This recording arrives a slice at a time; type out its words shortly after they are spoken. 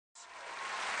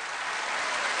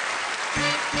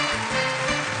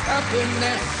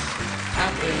happiness,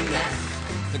 happiness,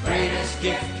 the greatest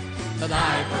gift that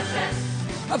I possess.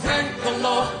 I thank the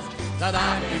Lord that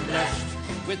I've been blessed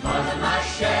with more than my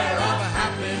share of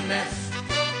happiness.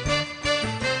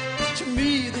 To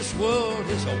me this world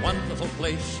is a wonderful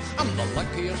place. I'm the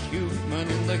luckiest human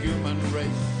in the human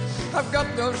race. I've got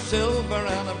no silver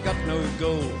and I've got no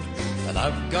gold, but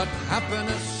I've got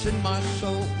happiness in my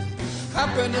soul.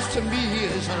 Happiness to me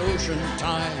is an ocean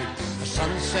tide, a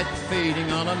sunset fading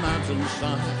on a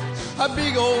mountainside, a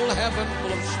big old heaven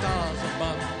full of stars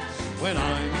above, when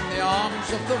I'm in the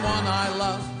arms of the one I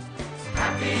love.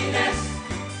 Happiness,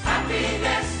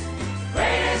 happiness,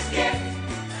 greatest gift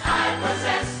I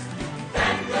possess.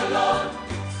 Thank the Lord,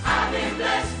 I've been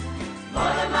blessed,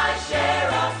 more than my share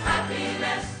of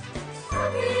happiness.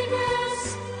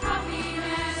 Happiness,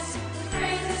 happiness, the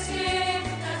greatest gift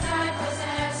that I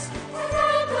possess. I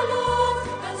thank the Lord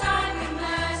that I've been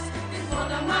blessed with more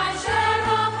than my share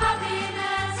of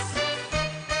happiness.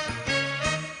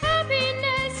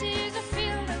 Happiness is a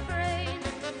field of rain,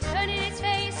 turning its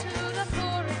face to the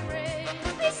pouring rain.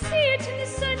 We see it in the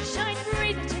sunshine,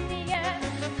 breathe it in the air.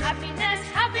 Happiness,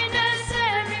 happiness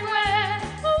everywhere.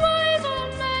 A wise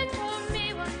old man told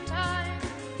me one time.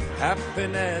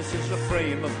 Happiness is a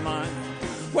frame of mind.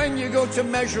 When you go to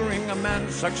measuring a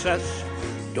man's success,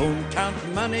 don't count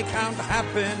money, count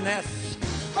happiness.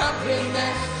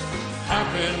 Happiness,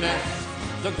 happiness,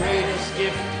 the greatest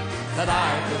gift that I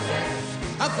possess.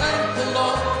 I thank the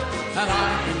Lord that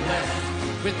I've been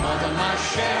blessed with more than my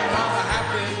share of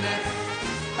happiness.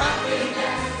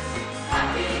 Happiness,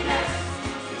 Happiness,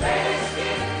 the greatest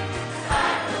gift I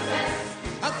possess.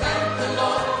 I thank the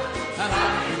Lord that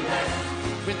I've been blessed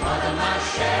with more than my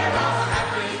share of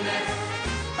happiness.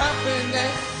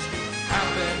 Happiness,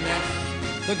 happiness,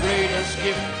 the greatest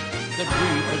gift that we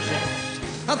possess.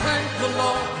 I thank the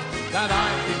Lord that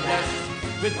I've been blessed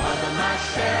with more than my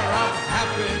share of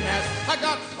happiness. I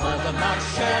got more than my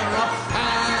share of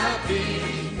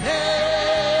happiness.